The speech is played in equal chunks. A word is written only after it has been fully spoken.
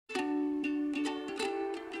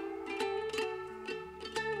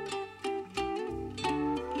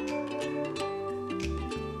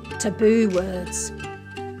Taboo words.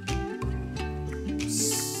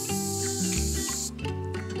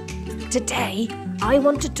 Today, I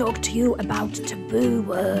want to talk to you about taboo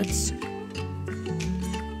words.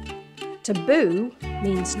 Taboo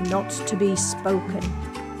means not to be spoken.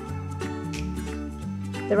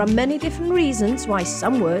 There are many different reasons why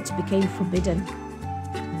some words became forbidden.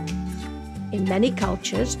 In many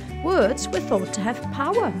cultures, words were thought to have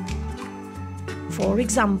power. For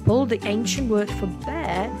example, the ancient word for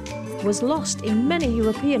bear was lost in many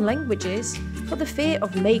European languages for the fear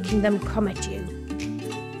of making them come at you.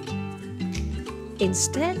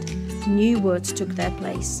 Instead, new words took their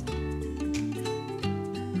place.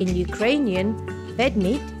 In Ukrainian,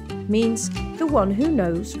 vedmid means the one who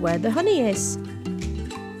knows where the honey is.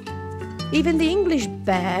 Even the English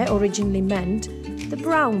bear originally meant the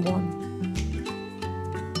brown one.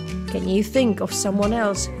 Can you think of someone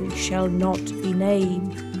else who shall not be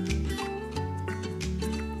named?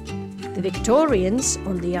 The Victorians,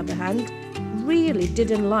 on the other hand, really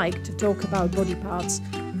didn't like to talk about body parts.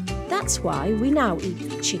 That's why we now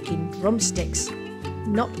eat chicken drumsticks,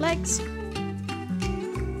 not legs.